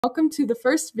Welcome to the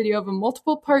first video of a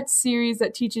multiple-part series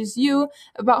that teaches you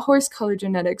about horse color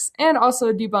genetics and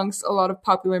also debunks a lot of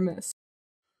popular myths.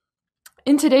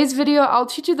 In today's video, I'll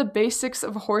teach you the basics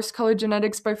of horse color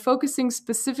genetics by focusing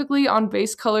specifically on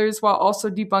base colors while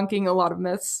also debunking a lot of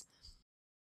myths.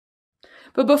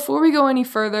 But before we go any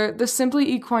further, the Simply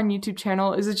Equine YouTube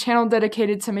channel is a channel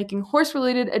dedicated to making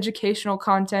horse-related educational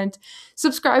content.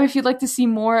 Subscribe if you'd like to see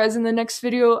more, as in the next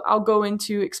video, I'll go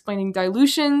into explaining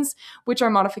dilutions, which are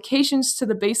modifications to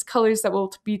the base colors that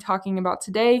we'll be talking about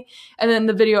today. And then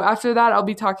the video after that, I'll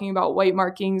be talking about white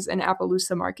markings and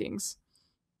Appaloosa markings.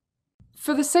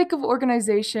 For the sake of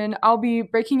organization, I'll be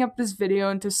breaking up this video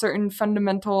into certain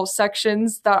fundamental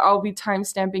sections that I'll be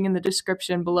timestamping in the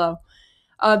description below.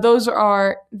 Those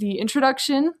are the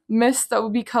introduction, myths that will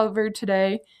be covered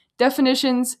today,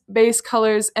 definitions, base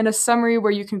colors, and a summary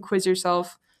where you can quiz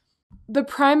yourself. The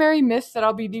primary myth that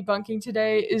I'll be debunking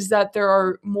today is that there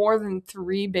are more than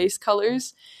 3 base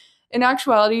colors. In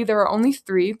actuality, there are only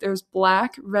 3. There's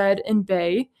black, red, and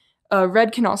bay.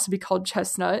 Red can also be called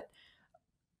chestnut.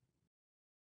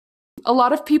 A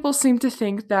lot of people seem to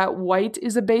think that white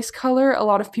is a base color. A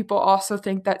lot of people also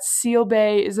think that seal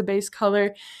bay is a base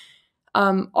color.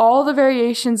 All the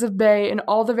variations of bay and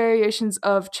all the variations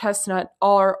of chestnut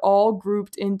are all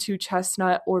grouped into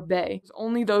chestnut or bay. There's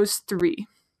only those 3.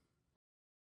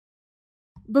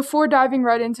 Before diving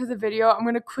right into the video, I'm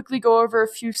going to quickly go over a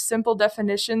few simple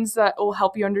definitions that will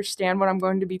help you understand what I'm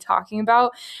going to be talking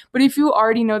about. But if you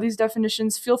already know these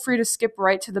definitions, feel free to skip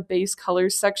right to the base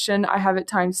colors section. I have it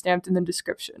timestamped in the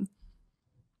description.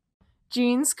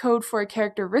 Genes code for a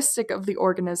characteristic of the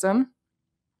organism.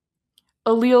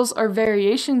 Alleles are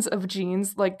variations of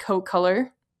genes, like coat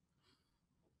color.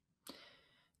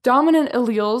 Dominant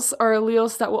alleles are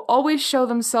alleles that will always show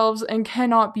themselves and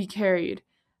cannot be carried.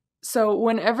 So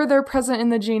whenever they're present in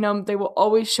the genome, they will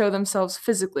always show themselves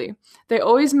physically. They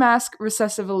always mask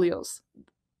recessive alleles.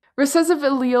 Recessive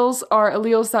alleles are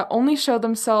alleles that only show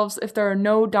themselves if there are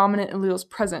no dominant alleles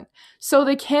present. So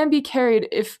they can be carried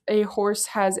if a horse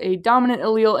has a dominant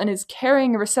allele and is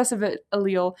carrying a recessive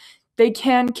allele. They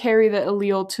can carry the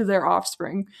allele to their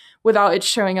offspring without it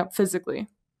showing up physically.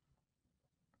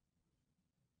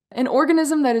 An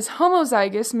organism that is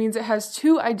homozygous means it has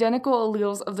 2 identical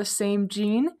alleles of the same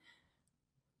gene.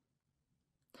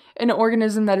 An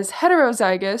organism that is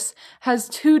heterozygous has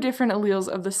 2 different alleles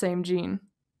of the same gene.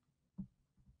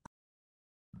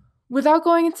 Without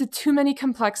going into too many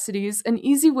complexities, an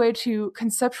easy way to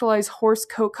conceptualize horse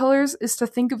coat colors is to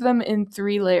think of them in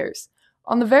 3 layers.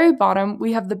 On the very bottom,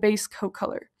 we have the base coat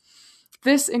color.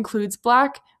 This includes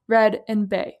black, red, and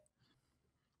bay.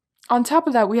 On top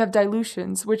of that, we have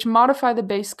dilutions, which modify the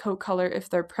base coat color if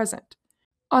they're present.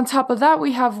 On top of that,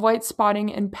 we have white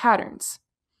spotting and patterns.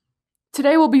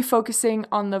 Today, we'll be focusing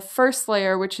on the first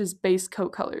layer, which is base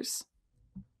coat colors.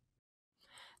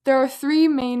 There are 3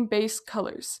 main base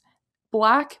colors: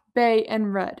 black, bay,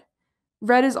 and red.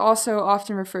 Red is also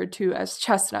often referred to as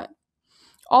chestnut.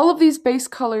 All of these base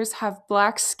colors have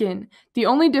black skin. The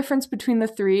only difference between the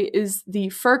 3 is the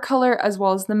fur color as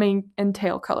well as the mane and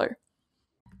tail color.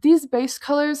 These base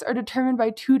colors are determined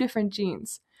by 2 different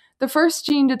genes. The first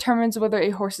gene determines whether a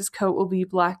horse's coat will be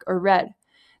black or red.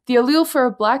 The allele for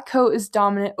a black coat is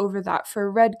dominant over that for a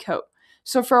red coat.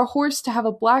 So for a horse to have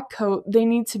a black coat, they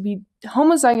need to be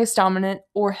homozygous dominant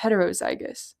or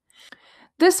heterozygous.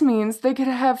 This means they could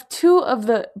have 2 of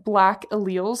the black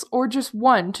alleles or just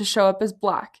 1 to show up as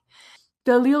black.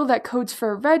 The allele that codes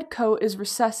for a red coat is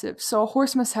recessive, so a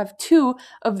horse must have 2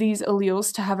 of these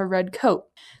alleles to have a red coat.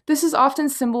 This is often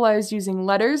symbolized using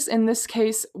letters. In this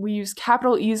case, we use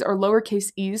capital E's or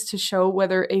lowercase e's to show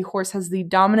whether a horse has the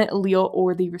dominant allele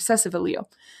or the recessive allele.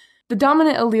 The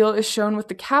dominant allele is shown with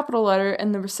the capital letter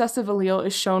and the recessive allele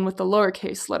is shown with the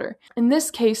lowercase letter. In this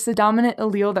case, the dominant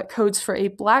allele that codes for a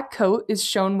black coat is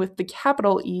shown with the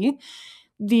capital E.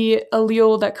 The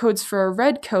allele that codes for a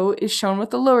red coat is shown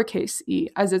with the lowercase e,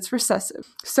 as it's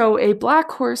recessive. So a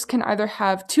black horse can either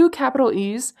have 2 capital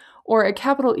E's or a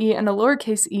capital E and a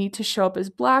lowercase e to show up as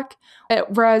black,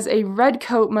 whereas a red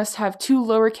coat must have 2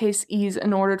 lowercase e's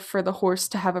in order for the horse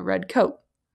to have a red coat.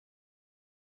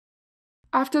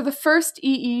 After the first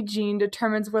EE gene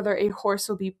determines whether a horse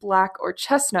will be black or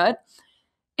chestnut,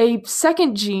 a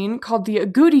second gene, called the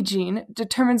agouti gene,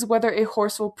 determines whether a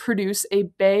horse will produce a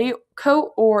bay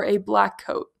coat or a black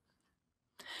coat.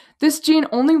 This gene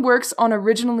only works on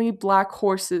originally black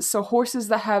horses, so horses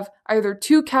that have either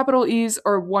 2 capital E's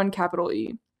or 1 capital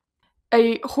E.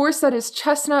 A horse that is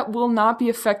chestnut will not be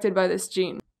affected by this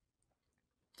gene.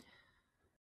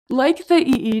 Like the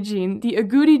EE gene, the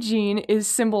agouti gene is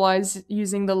symbolized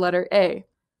using the letter A.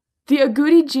 The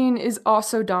agouti gene is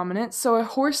also dominant, so a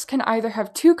horse can either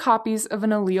have two copies of an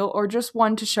allele or just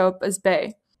one to show up as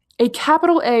bay. A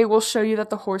capital A will show you that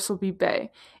the horse will be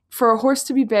bay. For a horse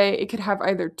to be bay, it could have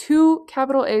either two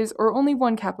capital A's or only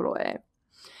one capital A.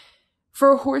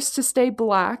 For a horse to stay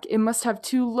black, it must have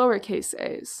two lowercase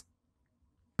a's.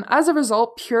 As a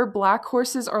result, pure black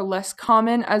horses are less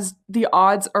common as the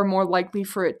odds are more likely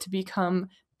for it to become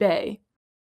bay.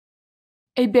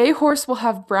 A bay horse will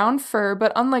have brown fur,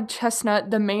 but unlike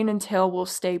chestnut, the mane and tail will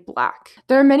stay black.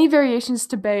 There are many variations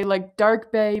to bay like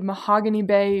dark bay, mahogany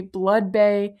bay, blood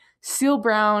bay, seal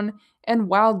brown, and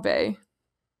wild bay.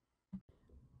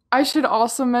 I should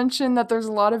also mention that there's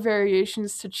a lot of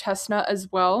variations to chestnut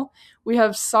as well. We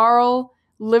have sorrel,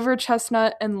 liver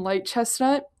chestnut, and light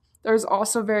chestnut. There's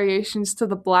also variations to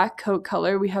the black coat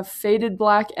color. We have faded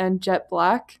black and jet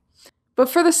black. But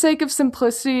for the sake of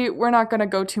simplicity, we're not going to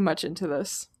go too much into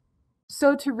this.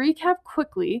 So to recap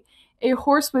quickly, a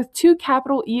horse with two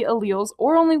capital E alleles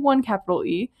or only one capital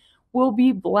E will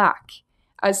be black,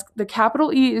 as the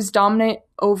capital E is dominant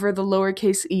over the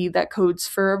lowercase e that codes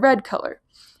for a red color.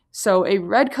 So a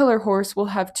red color horse will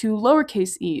have two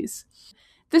lowercase e's.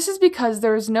 This is because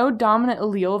there is no dominant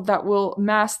allele that will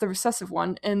mask the recessive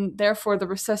one, and therefore the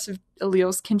recessive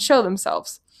alleles can show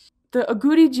themselves. The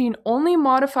agouti gene only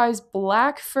modifies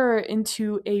black fur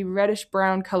into a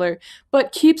reddish-brown color,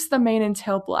 but keeps the mane and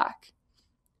tail black.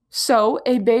 So,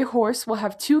 a bay horse will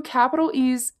have two capital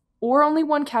E's or only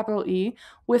one capital E,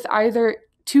 with either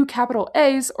two capital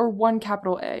A's or one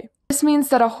capital A. This means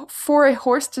that for a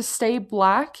horse to stay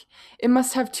black, it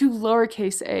must have two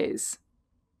lowercase a's.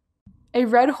 A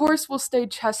red horse will stay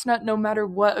chestnut no matter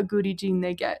what agouti gene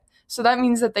they get. So that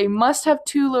means that they must have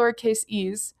two lowercase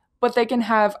e's, but they can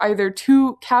have either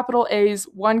two capital A's,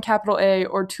 one capital A,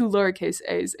 or two lowercase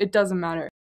a's. It doesn't matter.